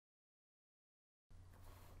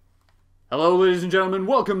Hello, ladies and gentlemen.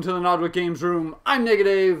 Welcome to the Nodwik Games Room. I'm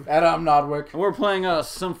NegaDave. And I'm Nodwik. And we're playing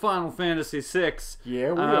some Final Fantasy VI.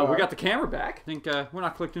 Yeah, we are. We got the camera back. I think we're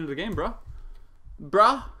not clicked into the game, bro.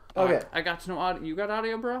 Bruh? Okay. I got no audio. You got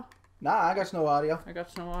audio, bro? Nah, I got no audio. I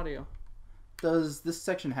got no audio. Does this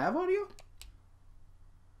section have audio?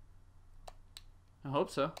 I hope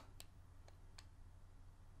so.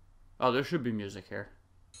 Oh, there should be music here.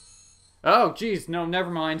 Oh, jeez. No, never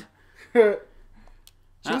mind.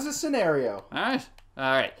 Choose a scenario. Alright.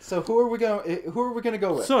 Alright. So who are we gonna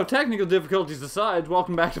go with? So, technical difficulties aside,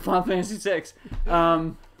 welcome back to Final Fantasy VI.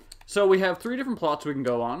 So we have 3 different plots we can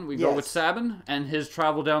go on. We go with Sabin and his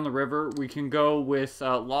travel down the river. We can go with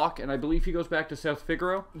Locke, and I believe he goes back to South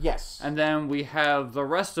Figaro. Yes. And then we have the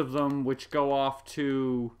rest of them, which go off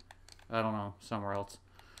to, I don't know, somewhere else.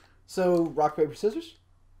 So, rock, paper, scissors?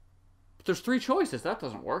 But there's 3 choices. That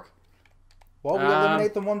doesn't work. Well, we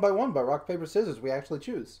eliminate them one by one, but rock, paper, scissors, we actually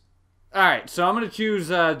choose. Alright, so I'm going to choose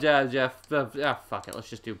Jeff. Fuck it,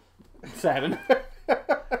 let's just do Sabin.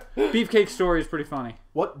 Beefcake story is pretty funny.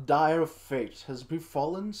 What dire fate has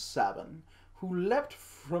befallen Sabin, who leapt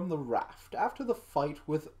from the raft after the fight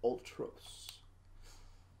with Ultros?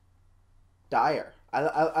 Dire.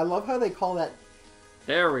 I love how they call that.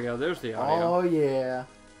 There we go, there's the audio. Oh, yeah.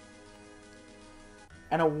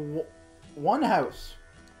 And one house.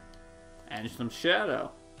 And some shadow.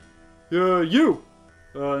 You!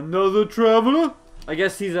 Another traveler? I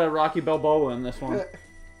guess he's a Rocky Balboa in this one.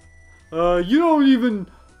 You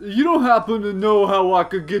don't happen to know how I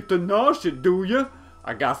could get the nausea, do you?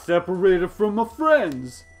 I got separated from my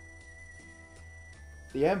friends.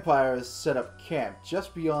 The Empire has set up camp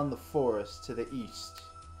just beyond the forest to the east.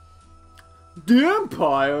 The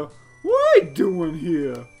Empire? What are they doing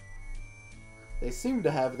here? They seem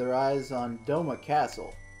to have their eyes on Doma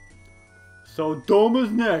Castle. So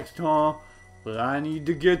Doma's next, huh? But I need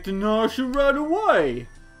to get the nausea right away.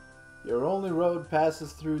 Your only road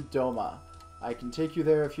passes through Doma. I can take you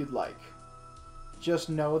there if you'd like. Just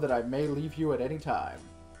know that I may leave you at any time.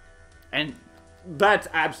 And that's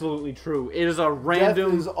absolutely true. It is a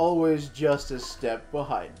random... Death is always just a step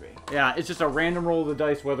behind me. Yeah, it's just a random roll of the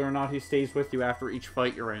dice whether or not he stays with you after each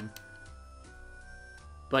fight you're in.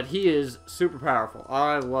 But he is super powerful.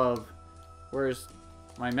 I love... Where's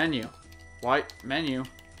my menu? White menu.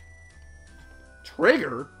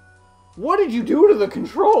 Trigger? What did you do to the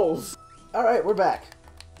controls? Alright, we're back.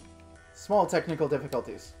 Small technical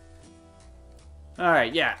difficulties.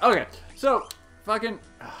 Alright, yeah, okay. So, fucking...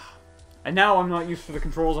 And now I'm not used to the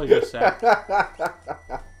controls I just said.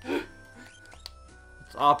 Let's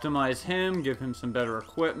optimize him, give him some better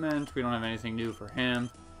equipment. We don't have anything new for him.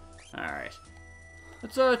 Alright.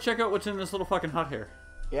 Let's check out what's in this little fucking hut here.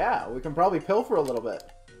 Yeah, we can probably pilfer a little bit.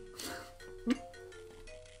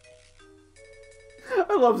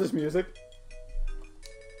 I love this music.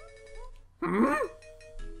 Hmm?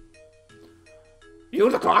 You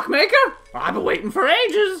the clockmaker? I've been waiting for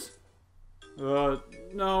ages.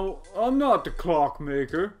 No, I'm not the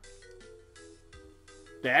clockmaker.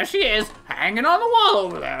 There she is, hanging on the wall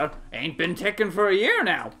over there. Ain't been ticking for a year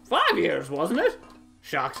now. 5 years, wasn't it?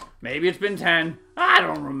 Shucks, maybe it's been 10. I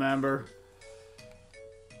don't remember.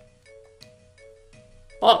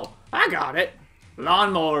 Oh, I got it.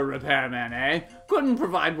 Lawnmower repairman, eh? Couldn't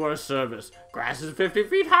provide worse service. Grass is 50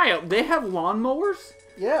 feet high up. They have lawnmowers?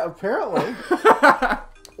 Yeah, apparently.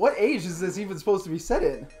 What age is this even supposed to be set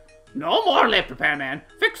in? No more lip, repairman.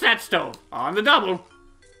 Fix that stove. On the double.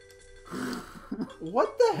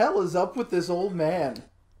 What the hell is up with this old man?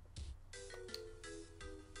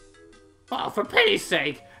 Oh, for pity's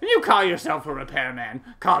sake. And you call yourself a repairman,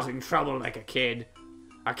 causing trouble like a kid.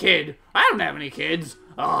 A kid? I don't have any kids.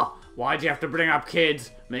 Oh, why'd you have to bring up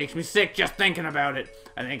kids? Makes me sick just thinking about it.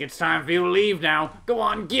 I think it's time for you to leave now. Go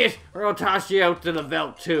on, get, or I'll toss you out to the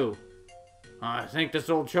veldt too. I think this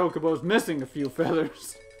old chocobo's missing a few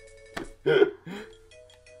feathers. What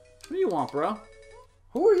do you want, bro?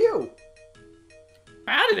 Who are you?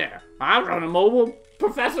 Howdy there. I run a mobile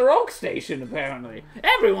Professor Oak station, apparently.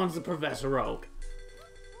 Everyone's a Professor Oak.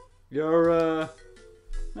 You're,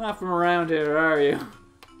 not from around here, are you?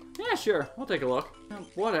 Yeah, sure. I'll take a look.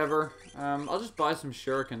 Whatever. I'll just buy some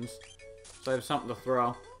shurikens, so I have something to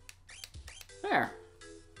throw. There.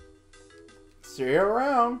 See you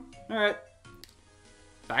around. Alright.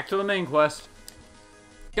 Back to the main quest.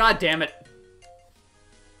 God damn it.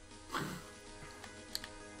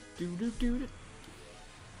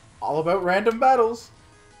 All about random battles.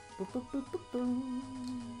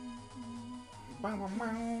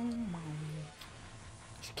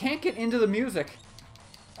 She can't get into the music.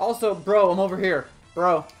 Also, bro, I'm over here.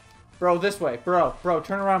 Bro, this way. Bro,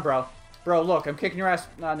 turn around, bro. Bro, look, I'm kicking your ass.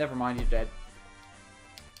 Nah, never mind, you're dead.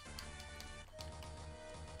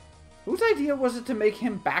 Whose idea was it to make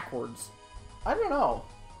him backwards? I don't know.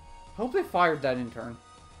 I hope they fired that intern.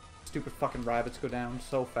 Stupid fucking rabbits go down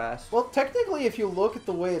so fast. Well, technically, if you look at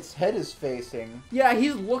the way its head is facing... Yeah,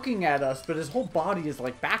 he's looking at us, but his whole body is,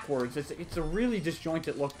 like, backwards. It's a really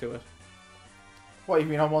disjointed look to it. What, you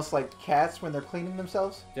mean almost like cats when they're cleaning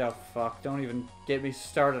themselves? Oh, fuck. Don't even get me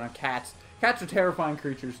started on cats. Cats are terrifying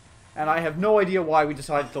creatures, and I have no idea why we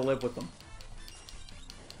decided to live with them.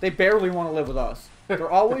 They barely want to live with us. They're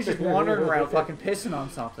always just wandering around fucking pissing on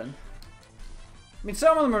something. I mean,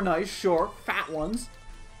 some of them are nice, sure. Fat ones.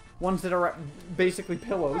 Ones that are basically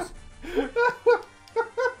pillows.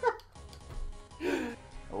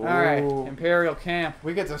 Alright, Imperial Camp.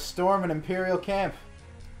 We get to storm an Imperial camp.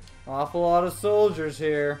 Awful lot of soldiers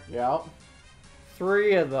here. Yep.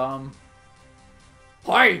 3 of them.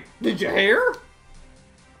 Hey, did you hear?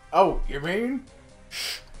 Oh, you mean?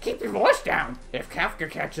 Shh, keep your voice down. If Kafka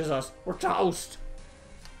catches us, we're toast.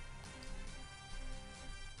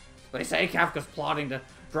 They say Kafka's plotting to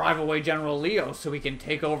drive away General Leo so he can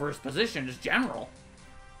take over his position as general.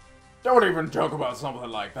 Don't even joke about something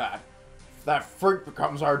like that. If that freak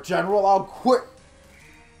becomes our general, I'll quit.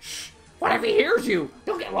 Shh, what if he hears you?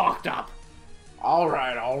 You'll get locked up.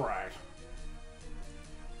 Alright, alright.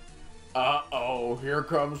 Uh-oh, here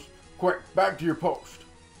comes... Quick, back to your post.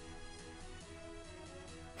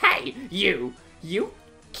 Hey, you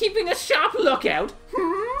keeping a sharp lookout?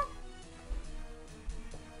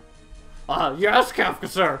 Yes, Kafka,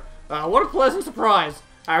 sir. What a pleasant surprise.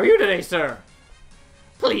 How are you today, sir?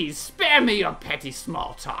 Please, spare me your petty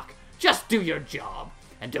small talk. Just do your job.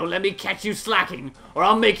 And don't let me catch you slacking, or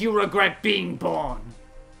I'll make you regret being born.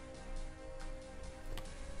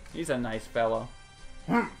 He's a nice fellow.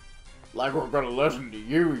 Like we're gonna listen to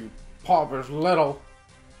you, you pompous little.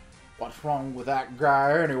 What's wrong with that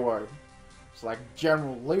guy anyway? It's like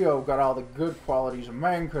General Leo got all the good qualities a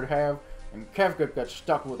man could have, and Kafka got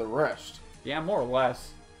stuck with the rest. Yeah, more or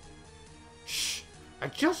less. Shh! I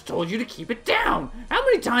just told you to keep it down! How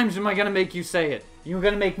many times am I gonna make you say it? You're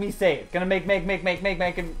gonna make me say it. Gonna make,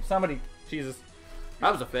 and somebody. Jesus.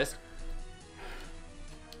 That was a fist.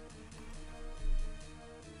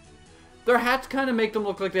 Their hats kind of make them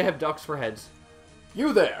look like they have ducks for heads.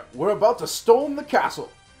 You there, we're about to storm the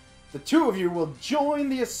castle. The 2 of you will join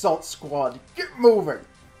the assault squad. Get moving!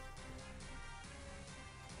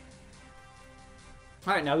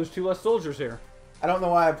 Alright, now there's 2 less soldiers here. I don't know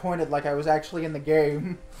why I pointed like I was actually in the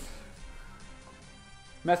game.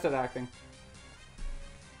 Method acting.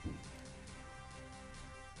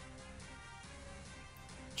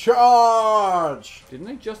 Charge! Didn't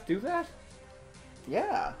they just do that?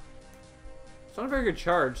 Yeah. It's not a very good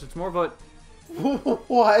charge. It's more of a...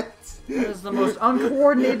 What? That is the most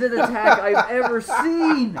uncoordinated attack I've ever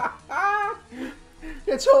seen!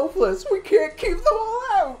 It's hopeless. We can't keep them all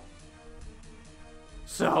out.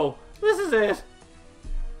 So, this is it.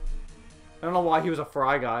 I don't know why he was a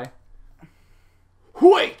fry guy.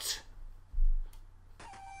 Wait!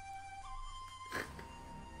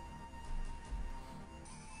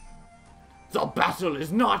 The battle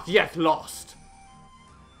is not yet lost.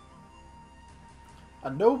 A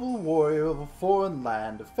noble warrior of a foreign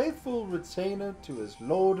land, a faithful retainer to his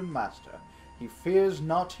lord and master. He fears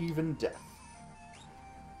not even death.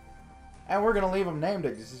 And we're gonna leave him named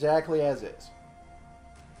exactly as is.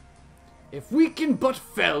 If we can but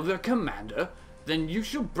fell their commander, then you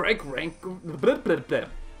shall break rank. Blah, blah, blah.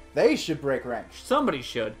 They should break rank. Somebody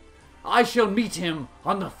should. I shall meet him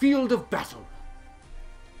on the field of battle.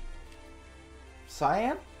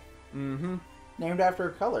 Cyan? Mm-hmm. Named after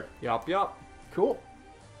a color. Yup, yup. Cool.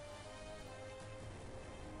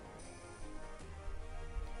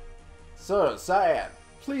 Sir, Cyan,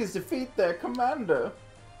 please defeat their commander.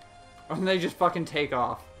 And they just fucking take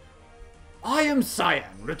off. I am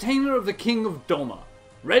Cyan, retainer of the King of Doma.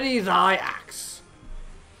 Ready thy axe.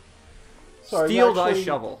 So are you Steal thy actually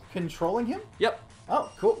shovel. controlling him? Yep.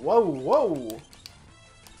 Oh, cool. Whoa, whoa.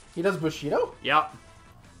 He does Bushido? Yep.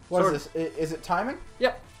 What is this? Is it timing?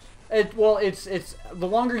 Yep. It's the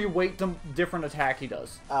longer you wait, the different attack he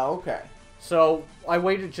does. Oh, okay. So I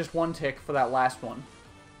waited just 1 tick for that last one.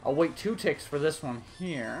 I'll wait 2 ticks for this one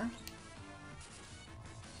here.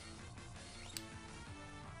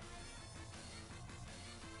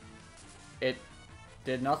 It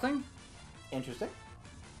did nothing. Interesting.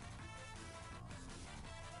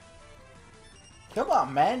 Come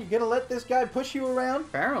on, man. You gonna let this guy push you around?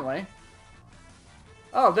 Apparently.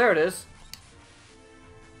 Oh, there it is.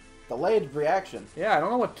 Delayed reaction. Yeah, I don't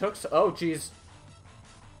know what took so... Oh, jeez.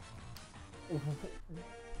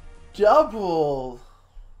 Double.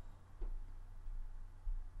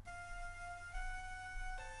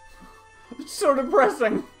 So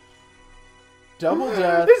depressing. Double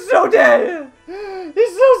death. It's so dead.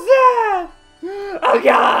 It's so sad. Oh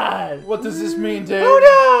God. What does this mean, Dave?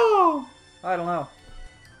 Oh no. I don't know.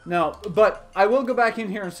 No, but I will go back in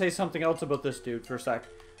here and say something else about this dude for a sec.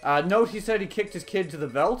 Note he said he kicked his kid to the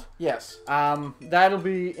veldt. Yes. That'll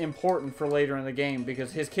be important for later in the game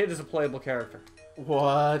because his kid is a playable character.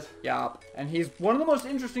 What? Yup. And he's one of the most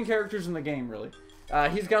interesting characters in the game, really.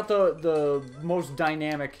 He's got the most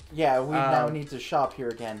dynamic... Yeah, we now need to shop here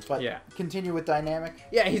again, but yeah. Continue with dynamic.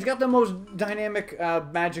 Yeah, he's got the most dynamic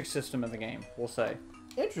magic system in the game, we'll say.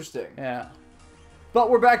 Interesting. Yeah. But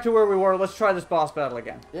we're back to where we were. Let's try this boss battle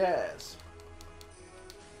again. Yes.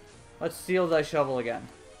 Let's steal thy shovel again.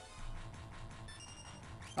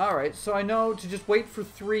 Alright, so I know to just wait for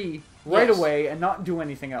 3 right away and not do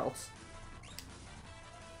anything else.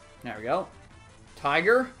 There we go.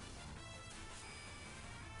 Tiger.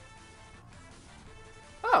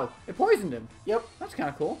 Oh, it poisoned him. Yep. That's kind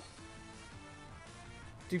of cool.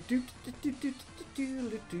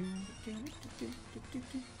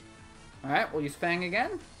 Alright, we'll use Fang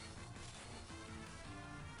again.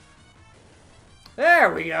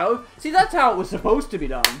 There we go. See, that's how it was supposed to be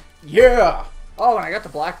done. Yeah! Oh, and I got the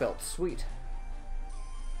black belt. Sweet.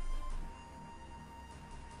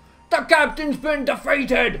 The captain's been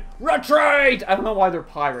defeated! Retreat! I don't know why they're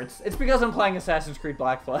pirates. It's because I'm playing Assassin's Creed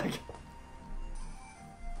Black Flag.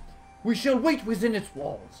 We shall wait within its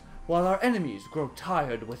walls, while our enemies grow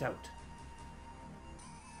tired without.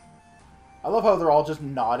 I love how they're all just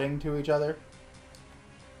nodding to each other.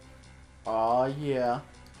 Aw, yeah.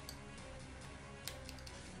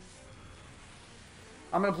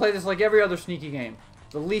 I'm gonna play this like every other sneaky game.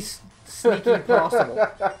 The least sneaky possible.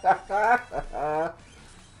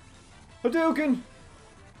 Hadouken!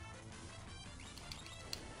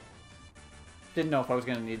 Didn't know if I was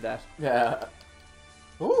gonna need that. Yeah.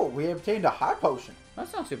 Ooh, we obtained a high potion.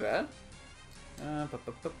 That's not too bad.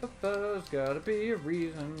 There's gotta be a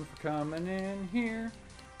reason for coming in here.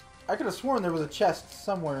 I could have sworn there was a chest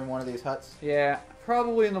somewhere in one of these huts. Yeah,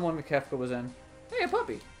 probably in the one that Kefka was in. Hey, a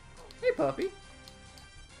puppy. Hey, puppy.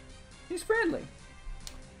 He's friendly.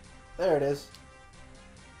 There it is.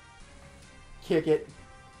 Kick it.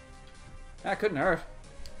 That couldn't hurt.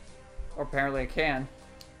 Or apparently it can.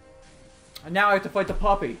 And now I have to fight the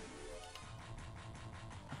puppy.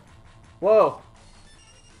 Whoa.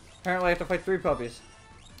 Apparently I have to fight 3 puppies.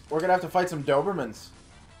 We're gonna have to fight some Dobermans.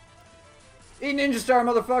 Eat Ninja Star,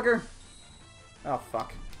 motherfucker! Oh,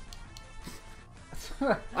 fuck.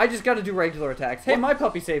 I just gotta do regular attacks. Hey, my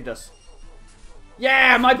puppy saved us.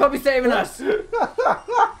 Yeah, my puppy's saving us!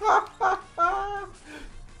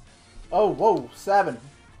 Oh, whoa, Sabin.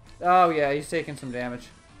 Oh, yeah, he's taking some damage.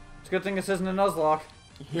 It's a good thing this isn't a Nuzlocke.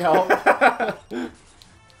 Yo.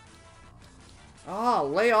 Ah,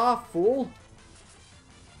 lay off, fool.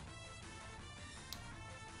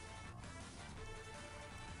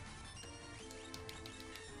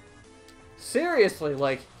 Seriously,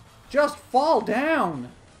 like, just fall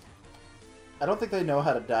down. I don't think they know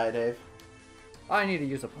how to die, Dave. I need to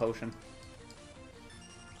use a potion.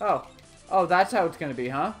 Oh. Oh, that's how it's gonna be,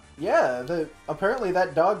 huh? Yeah, apparently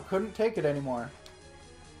that dog couldn't take it anymore.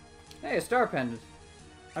 Hey, a star pendant.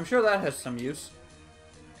 I'm sure that has some use.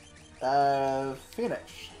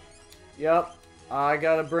 Finish. Yep. I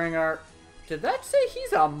gotta bring our... Did that say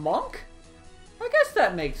he's a monk? I guess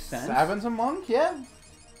that makes sense. Sabin's a monk, yeah.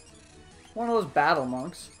 One of those battle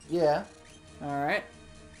monks. Yeah. Alright.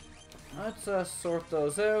 Let's sort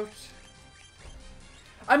those out.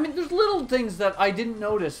 I mean, there's little things that I didn't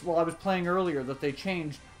notice while I was playing earlier that they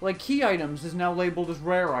changed. Like, key items is now labeled as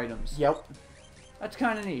rare items. Yep. That's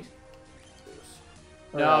kind of neat.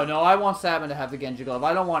 No, I want Sabin to have the Genji Glove.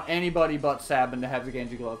 I don't want anybody but Sabin to have the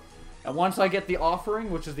Genji Glove. And once I get the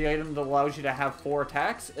Offering, which is the item that allows you to have 4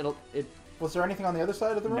 attacks, Was there anything on the other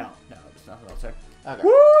side of the room? No, there's nothing else there. Okay. Woo!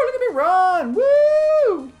 Look at me run!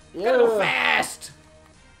 Woo! Yeah. Gotta go fast!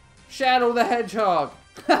 Shadow the Hedgehog!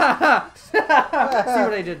 See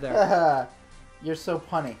what I did there? You're so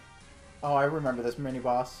punny. Oh, I remember this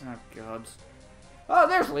mini-boss. Oh, God. Oh,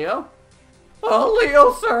 there's Leo. Oh,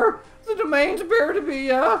 Leo, sir! The domains appear to be,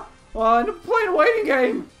 playing a waiting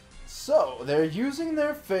game. So, they're using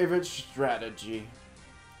their favorite strategy.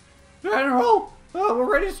 General,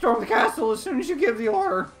 we're ready to storm the castle as soon as you give the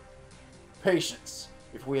order. Patience.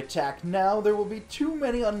 If we attack now, there will be too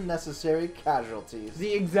many unnecessary casualties.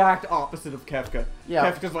 The exact opposite of Kefka.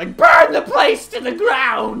 Yeah. Kefka's like, burn the place to the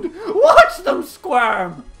ground! Watch them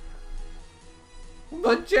squirm!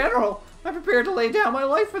 But, General, I'm prepared to lay down my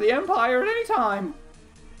life for the Empire at any time.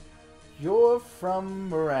 You're from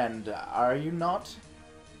Miranda, are you not?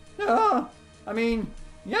 I mean,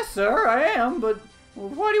 Yes, sir, I am, but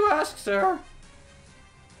why do you ask, sir?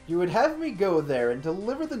 You would have me go there and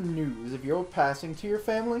deliver the news of your passing to your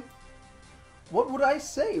family? What would I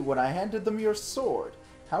say when I handed them your sword?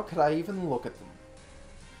 How could I even look at them?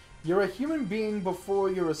 You're a human being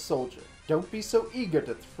before you're a soldier. Don't be so eager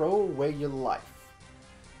to throw away your life.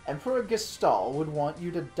 Emperor Gestal would want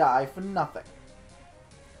you to die for nothing.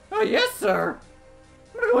 Oh, yes, sir.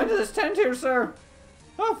 I'm gonna go into this tent here, sir.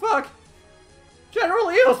 Oh, fuck. General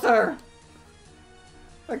Leo, sir.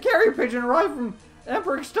 A carrier pigeon arrived from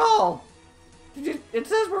Emperor Gestal. It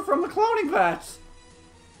says we're from the cloning vats.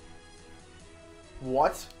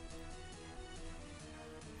 What?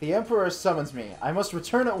 The Emperor summons me. I must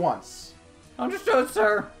return at once. Understood,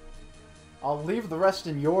 sir. I'll leave the rest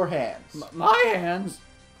in your hands. My hands?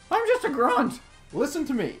 I'm just a grunt. Listen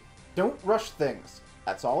to me. Don't rush things.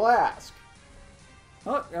 That's all I ask.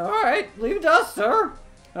 Oh, alright, leave it to us, sir.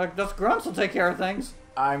 Those grunts will take care of things.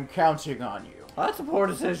 I'm counting on you. That's a poor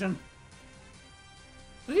decision.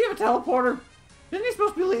 Does he have a teleporter? Isn't he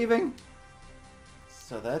supposed to be leaving?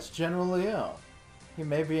 So that's General Leo. He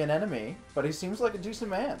may be an enemy, but he seems like a decent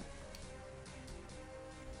man.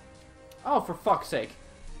 Oh, for fuck's sake.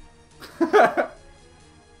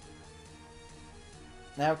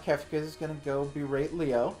 Now Kefka's gonna go berate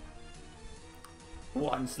Leo.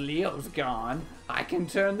 Once Leo's gone, I can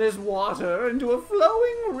turn this water into a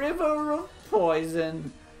flowing river of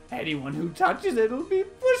poison. Anyone who touches it will be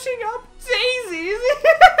pushing up daisies.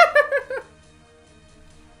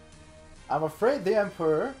 I'm afraid the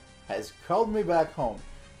Emperor has called me back home.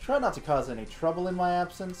 Try not to cause any trouble in my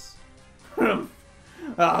absence.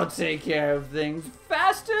 I'll take care of things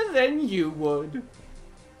faster than you would.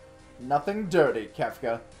 Nothing dirty,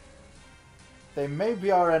 Kefka. They may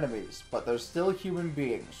be our enemies, but they're still human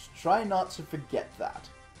beings. Try not to forget that.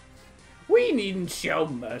 We needn't show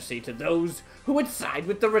mercy to those who would side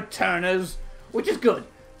with the returners, which is good,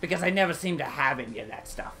 because I never seem to have any of that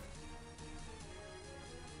stuff.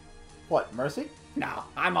 What, mercy? No,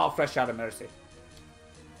 I'm all fresh out of mercy.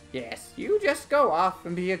 Yes, you just go off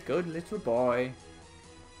and be a good little boy.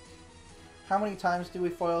 How many times do we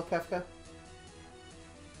foil Kefka?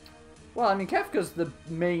 Well, I mean, Kefka's the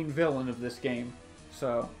main villain of this game,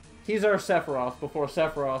 so he's our Sephiroth before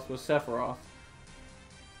Sephiroth was Sephiroth.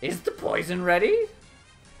 Is the poison ready?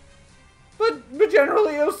 But General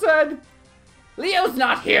Leo said, Leo's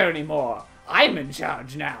not here anymore. I'm in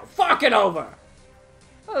charge now. Fuck it over.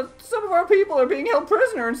 Some of our people are being held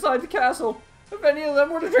prisoner inside the castle. If any of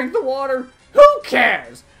them were to drink the water, who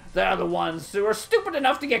cares? They're the ones who are stupid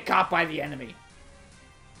enough to get caught by the enemy.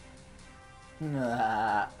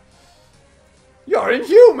 Nah. You're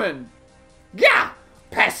inhuman! Gah!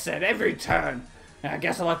 Pests at every turn. I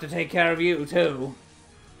guess I'll have to take care of you, too.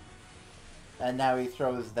 And now he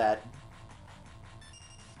throws that.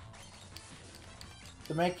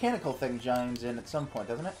 The mechanical thing joins in at some point,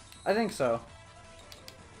 doesn't it? I think so.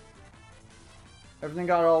 Everything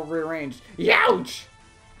got all rearranged. Youch!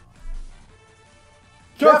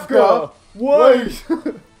 Kefka! Wait!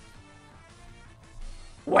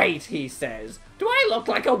 Wait, he says. Do I look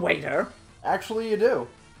like a waiter? Actually, you do.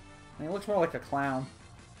 He looks more like a clown.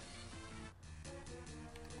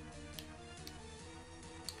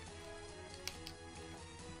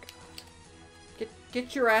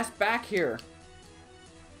 Get your ass back here.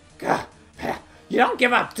 Gah. You don't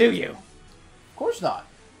give up, do you? Of course not.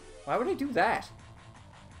 Why would I do that?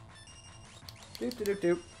 Doop doop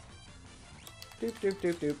doop. Doop doop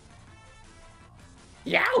doop doop.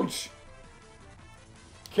 Youch!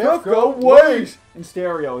 Kefka, wait! In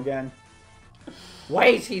stereo again.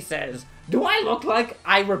 Wait, he says. Do I look like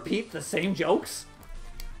I repeat the same jokes?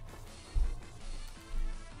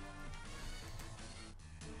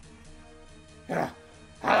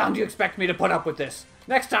 How long do you expect me to put up with this?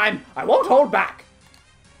 Next time, I won't hold back.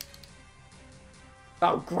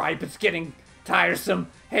 Oh, gripe, it's getting tiresome.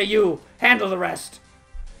 Hey, you, handle the rest.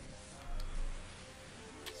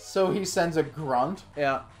 So he sends a grunt?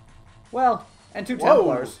 Yeah. Well, and two Whoa.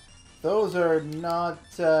 Templars. Those are not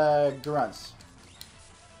grunts.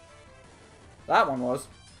 That one was.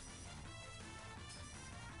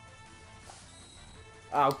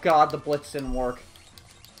 Oh god, the blitz didn't work.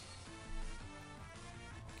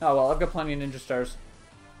 Oh well, I've got plenty of ninja stars.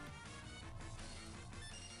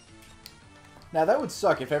 Now that would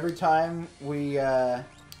suck if every time we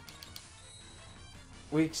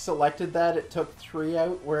selected that, it took 3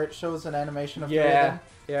 out where it shows an animation of 3 of them.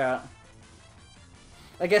 Yeah.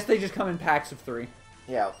 I guess they just come in packs of 3.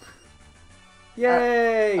 Yeah.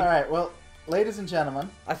 Yay! Alright, well, ladies and gentlemen.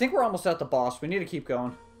 I think we're almost at the boss. We need to keep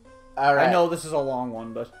going. Alright. I know this is a long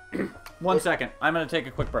one, but... 1 second. I'm going to take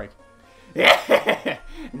a quick break.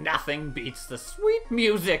 Nothing beats the sweet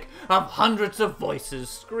music of hundreds of voices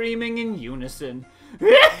screaming in unison.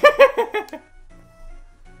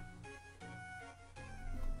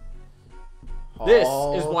 This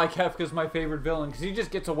is why Kefka's my favorite villain, because he just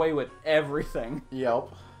gets away with everything. Yep.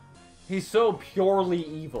 He's so purely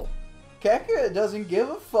evil. Kefka doesn't give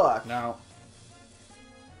a fuck. No.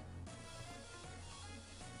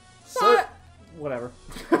 So, whatever.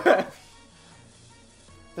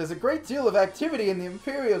 there's a great deal of activity in the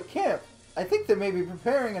Imperial camp. I think they may be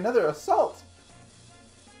preparing another assault.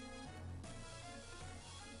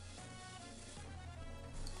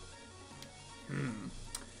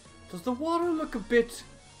 Does the water look a bit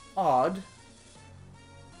odd?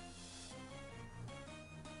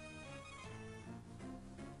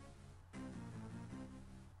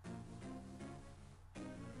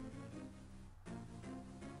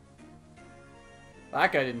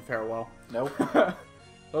 That guy didn't fare well. Nope.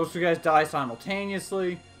 Those two guys die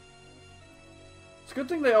simultaneously. It's a good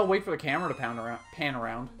thing they all wait for the camera to pan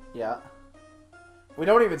around. Yeah. We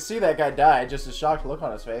don't even see that guy die, just a shocked look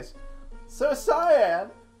on his face. Sir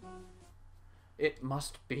Cyan! It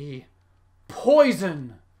must be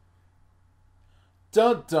poison!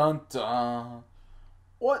 Dun dun dun.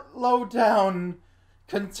 What low down,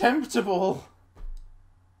 contemptible.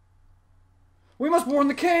 We must warn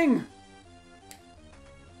the king!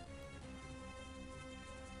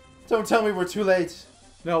 Don't tell me we're too late.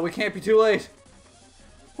 No, we can't be too late.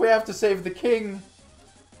 We have to save the king.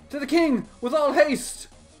 To the king, with all haste!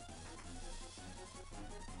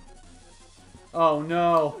 Oh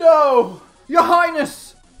no. No! Your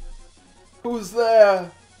Highness! Who's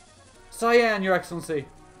there? Cyan, Your Excellency.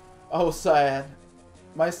 Oh, Cyan.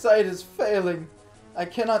 My sight is failing. I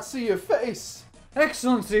cannot see your face.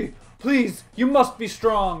 Excellency, please, you must be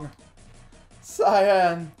strong.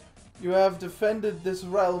 Cyan, you have defended this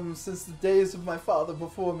realm since the days of my father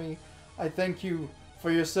before me. I thank you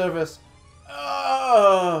for your service.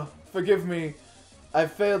 Forgive me. I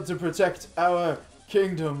failed to protect our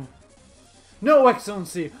kingdom. No,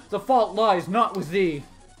 Excellency, the fault lies not with thee.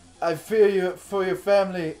 I fear you for your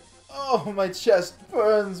family. Oh, my chest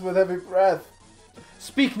burns with every breath.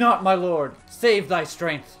 Speak not, my lord. Save thy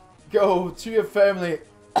strength. Go to your family.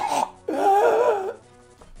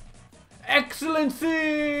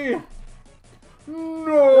 Excellency! No!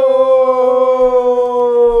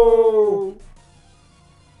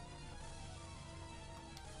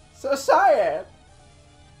 Sir Cyan!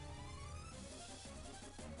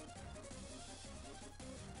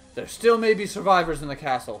 There still may be survivors in the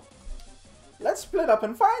castle. Let's split up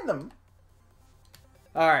and find them.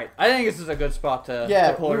 Alright, I think this is a good spot to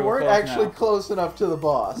pull we to a weren't close actually now. close enough to the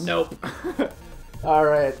boss. Nope.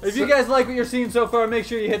 Alright. If you guys like what you're seeing so far, make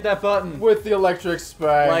sure you hit that button. With the electric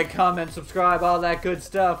spike. Like, comment, subscribe, all that good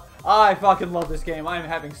stuff. I fucking love this game. I'm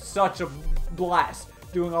having such a blast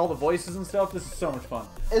doing all the voices and stuff. This is so much fun.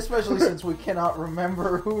 Especially since we cannot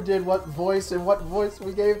remember who did what voice and what voice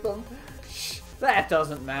we gave them. Shh, that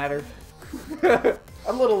doesn't matter.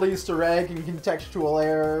 A little Easter egg and contextual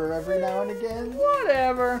error every now and again.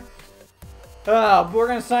 Whatever. We're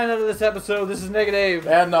gonna sign out of this episode. This is NegaDave.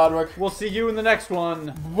 And Nodwik. We'll see you in the next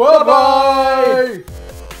one. Bye-bye!